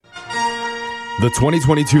The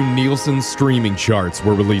 2022 Nielsen streaming charts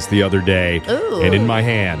were released the other day. Ooh. And in my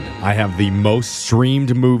hand, I have the most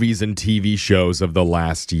streamed movies and TV shows of the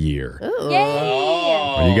last year. Ooh.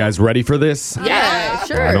 Are you guys ready for this? Yeah,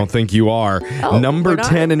 sure. I don't think you are. Oh, Number we're not?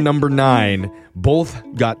 10 and number 9 both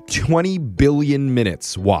got 20 billion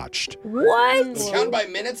minutes watched. What? Count by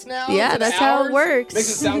minutes now? Yeah, instead of that's how it hours? works. Makes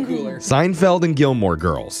it sound cooler. Seinfeld and Gilmore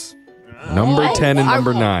Girls. Number 10 and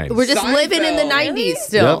number 9. We're just living in the Seinfeld. 90s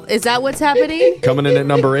still. Yep. Is that what's happening? Coming in at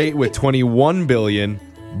number 8 with 21 billion,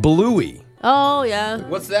 Bluey. Oh, yeah.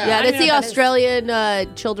 What's that? Yeah, I that's don't the know what that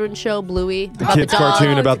Australian children's show, Bluey. The kids'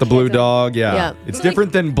 cartoon about the blue dog. Yeah. Yeah. It's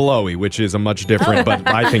different than Blowy, which is a much different, but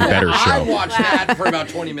I think better I show. watched that for about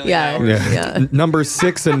 20 million Yeah. hours. Yeah. Number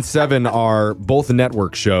 6 and 7 are both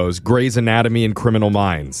network shows, Grey's Anatomy and Criminal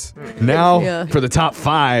Minds. Now, Yeah. for the top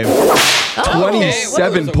 5, Okay, what was the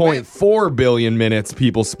 27.4 billion minutes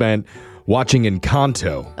people spent watching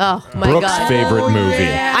Encanto, Oh, my Brooke's God. favorite movie.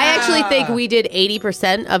 I actually think we did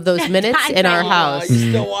 80% of those minutes in our house.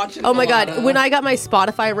 You still watching? Oh my God. When I got my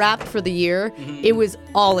Spotify Wrapped for the year, it was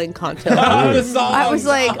all Encanto. I was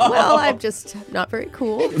like, well, I'm just not very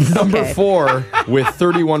cool. Number Okay. 4, with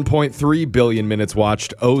 31.3 billion minutes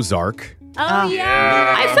watched, Ozark. Oh,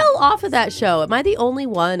 yeah. I fell off of that show. Am I the only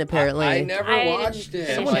one, apparently? I never I didn't- watched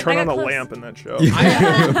it. Someone Like, turn Turn I on got a close. lamp in that show.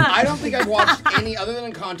 I don't think I've watched any other than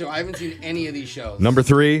Encanto. I haven't seen any of these shows. Number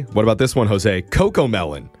 3, what about this one, Jose? Coco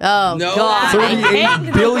Melon. Oh, No. God.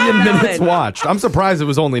 38 billion minutes watched. I'm surprised it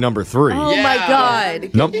was only number 3. Oh, my Yeah. God.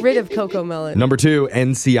 Get Nope. rid of Coco Melon. Number 2,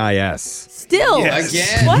 NCIS. Still. Yes.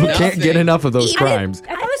 Again, What? You can't get enough of those Even- crimes.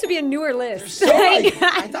 I thought this would be a newer list. So, like,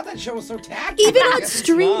 I thought that show was so tacky. Even I on guess it's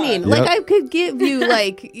streaming. not. Like, Yep. I could give you,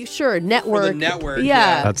 like, sure, network. network,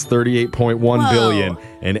 Yeah. yeah. That's 38.1 Whoa. billion.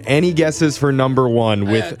 And any guesses for number 1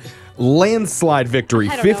 with landslide victory,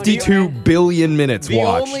 I don't know, 52 dude. billion minutes The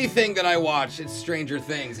watched. only thing that I watch is Stranger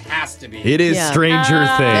Things. Has to be. It is Yeah. Stranger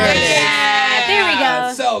There it Things. is. Yeah, There we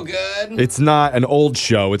go. So good. It's not an old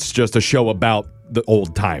show. It's just a show about the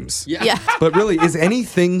old times. Yeah. But really, is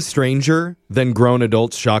anything stranger than grown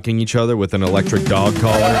adults shocking each other with an electric dog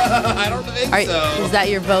collar? I don't think All right, so. is that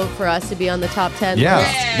your vote for us to be on the top 10? Yeah.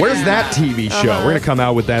 Yeah. Where's that TV show? We're going to come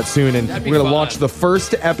out with that soon. And That'd we're be going to fun. launch the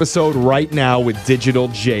first episode right now with Digital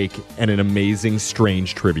Jake and an amazing,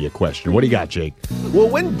 strange trivia question. What do you got, Jake? Well,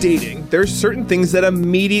 when dating, there's certain things that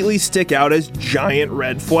immediately stick out as giant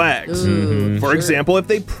red flags. For example, if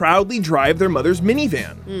they proudly drive their mother's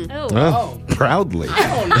minivan. Oh. Proudly. I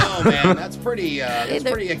don't know, man. That's pretty. That's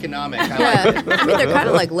they're- pretty economic. I Yeah. like it. I mean, they're kind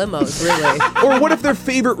of like limos, really. Or what if their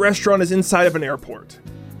favorite restaurant is inside of an airport?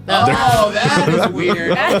 Oh, that is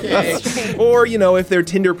weird. Okay. Or, if their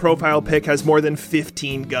Tinder profile pic has more than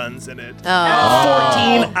 15 guns in it. Oh.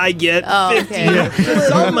 14, I get Oh, 15. okay.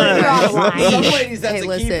 Some ladies, Draw the line. some ladies, that's Hey, a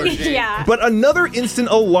listen. keeper. Jake. Yeah. But another instant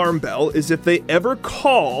alarm bell is if they ever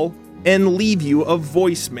call and leave you a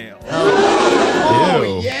voicemail. Oh,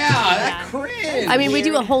 Ew. yeah, that cringe. I mean, we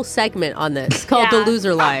do a whole segment on this called Yeah. the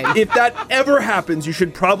loser line. If that ever happens, you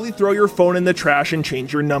should probably throw your phone in the trash and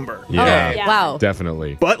change your number. Yeah. Yeah. Wow.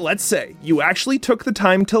 Definitely. But let's say you actually took the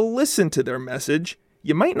time to listen to their message.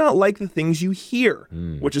 You might not like the things you hear,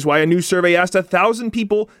 which is why a new survey asked 1,000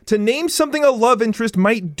 people to name something a love interest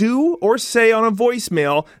might do or say on a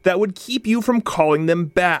voicemail that would keep you from calling them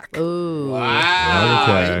back. Wow.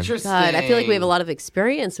 Okay. Interesting. God, I feel like we have a lot of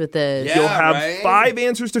experience with this. Yeah. You'll have right? 5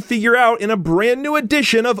 answers to figure out in a brand new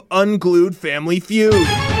edition of Unglued Family Feud.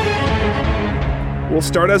 We'll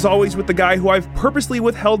start as always with the guy who I've purposely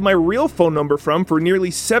withheld my real phone number from for nearly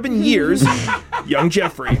 7 years, young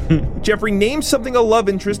Jeffrey. Jeffrey, name something a love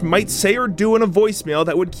interest might say or do in a voicemail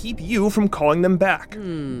that would keep you from calling them back.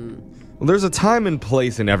 Well, there's a time and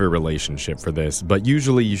place in every relationship for this, but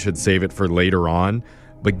usually you should save it for later on.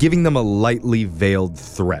 But giving them a lightly veiled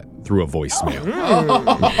threat through a voicemail.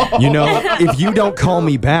 If you don't call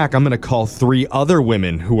me back, I'm going to call 3 other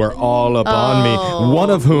women who are all up on me,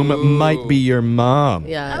 one of whom might be your mom.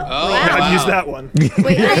 Yeah. Oh, I'd wow. use that one.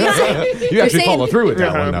 Wait, are you saying You you're actually saying follow through with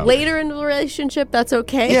that one, though. later in the relationship, that's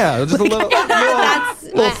okay? Yeah, just a little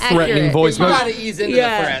That's threatening accurate. voice You note. gotta ease into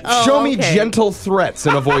Yeah. the threats. Oh, Show me okay. gentle threats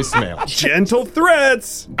in a voicemail. Gentle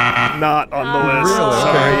threats. Not on the list. Really?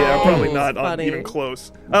 Sorry, Okay. yeah, probably not funny. even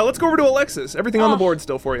close. Let's go over to Alexis. Everything on the board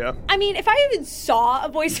still for you. I mean, if I even saw a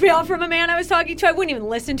voicemail from a man I was talking to, I wouldn't even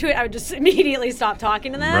listen to it. I would just immediately stop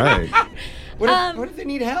talking to them. Right. What if they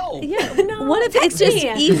need help? Yeah. No, What if it's text just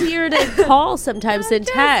me. easier to call sometimes than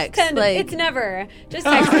text? It's never. Just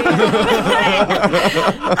text me.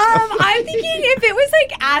 I'm thinking if it was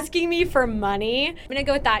like asking me for money, I'm gonna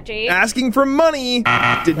go with that, Jake. Asking for money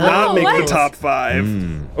did not make the what? top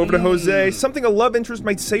 5. Over to Jose. Something a love interest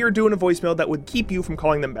might say or do in a voicemail that would keep you from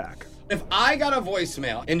calling them back. If I got a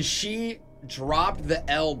voicemail and she dropped the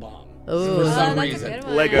L bomb Ooh. for some that's a reason, good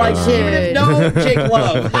one. Lego. like even if no Jake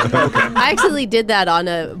Love, I actually did that on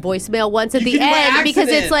a voicemail once at You the did it by end because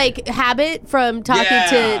it's accident. like habit from talking Yeah.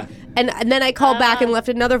 to. And then I called back and left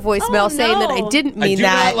another voicemail Oh, saying that I no. didn't I mean do not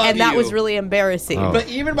that, love and that you. was really embarrassing. Oh. but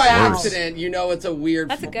even by accident, you know it's a weird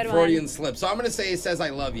That's a good one. Freudian slip. So I'm gonna say it says I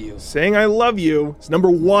love you. Saying I love you is number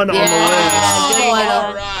 1 on the list. Yeah, good one.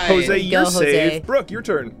 All right. Jose, you're Jose. safe. Brooke, your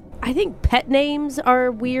turn. I think pet names are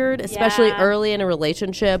weird, especially Yeah. early in a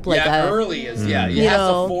relationship. Like yeah, a, early is it you has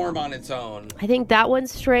know. to form on its own. I think that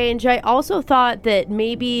one's strange. I also thought that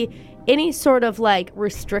maybe any sort of like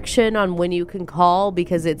restriction on when you can call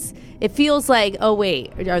because it feels like, oh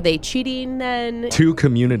wait, are they cheating then? Too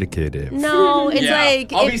communicative. No, it's Yeah.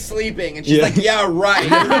 like I'll if- be sleeping, and she's Yeah. like, "Yeah, right."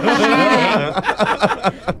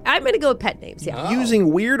 I'm gonna go with pet names. Yeah.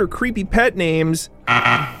 Using weird or creepy pet names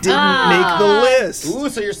didn't make the list. Ooh,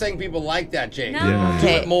 so you're saying people like that, Jake? No. Do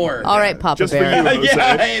Okay. it more. All right, Papa Just for Bear. you. Jose.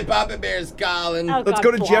 Yeah, hey, Papa Bear's calling. Oh, Let's God,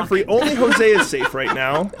 go to block. Jeffrey. Only Jose is safe right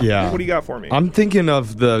now. Yeah. What do you got for me? I'm thinking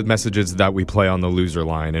of the messages that we play on the loser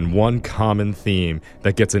line, and one common theme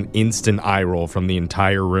that gets an instant eye roll from the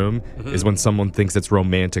entire room is when someone thinks it's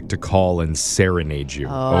romantic to call and serenade you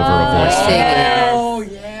over a voice. Oh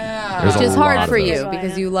yeah. There's Which a is hard lot for of you those. those.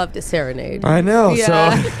 because you love to serenade. I know. Yeah.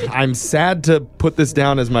 So I'm sad to put this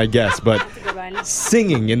down as my guess, but Good one.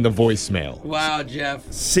 singing in the voicemail. Wow,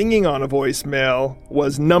 Jeff. Singing on a voicemail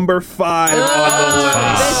was number 5 on the list.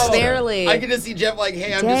 Just barely. I can just see Jeff like,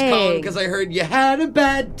 "Hey, I'm just Dang. calling because I heard you had a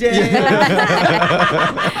bad day.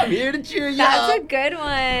 I'm here to cheer you That's a up." good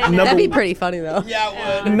one. That'd be pretty funny though.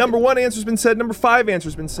 Yeah, it would. Number 1 answer's been said. Number 5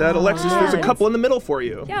 answer's been said. Alexis, there's a couple in the middle for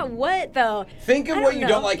you. Yeah, what though? Think of I what don't you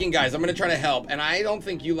know. don't like in guys. I'm gonna try to help, and I don't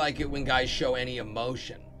think you like it when guys show any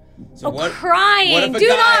emotion. So Crying. what if a Do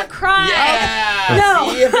guy- not cry. Yeah.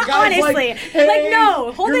 No. See, if a guy's Honestly. like, "Hey,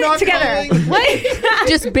 no. Hold you're it not together. calling." What?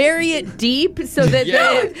 Just bury it deep so that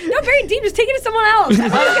Yeah. No, very deep. Just take it to someone else.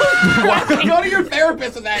 Go to your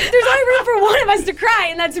therapist with that. There's only room for one of us to cry,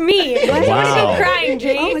 and that's me. I want to Wow. keep crying,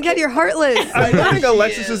 Jake. oh my god, you're heartless. I think She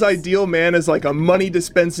Alexis's is. ideal man is like a money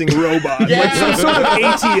dispensing robot, Yeah. like some sort of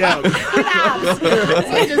ATM,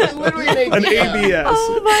 It's just literally an an ATM. ABS.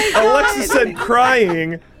 Oh my god. Alexis said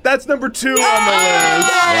crying. That's number 2 on the list.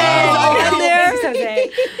 Oh, there.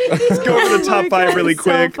 Let's go over the top 5 really so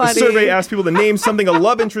quick. The funny. survey asked people to name something a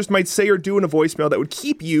love interest might say or do in a voicemail that would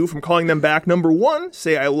keep you from calling them back. Number 1,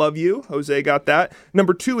 say I love you. Jose got that.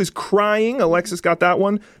 Number 2 is crying. Alexis got that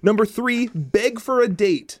one. Number 3, beg for a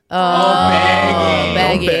date.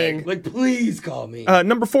 Begging. Like, please call me.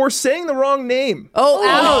 Number 4, saying the wrong name. Oh,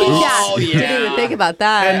 ouch. Oh, yeah. Didn't even think about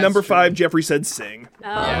that. And number 5, Jeffrey said sing.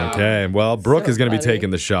 Okay, well, Brooke is going to be funny. taking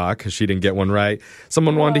the shock because she didn't get one right.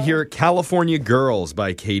 Someone wanted to hear California Girls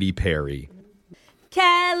by Katy Perry.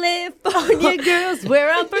 California girls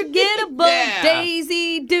wear unforgettable Yeah.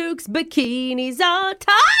 Daisy Dukes bikinis on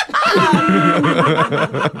top.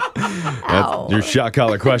 That's your shot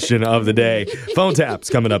collar question of the day. Phone taps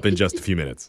coming up in just a few minutes.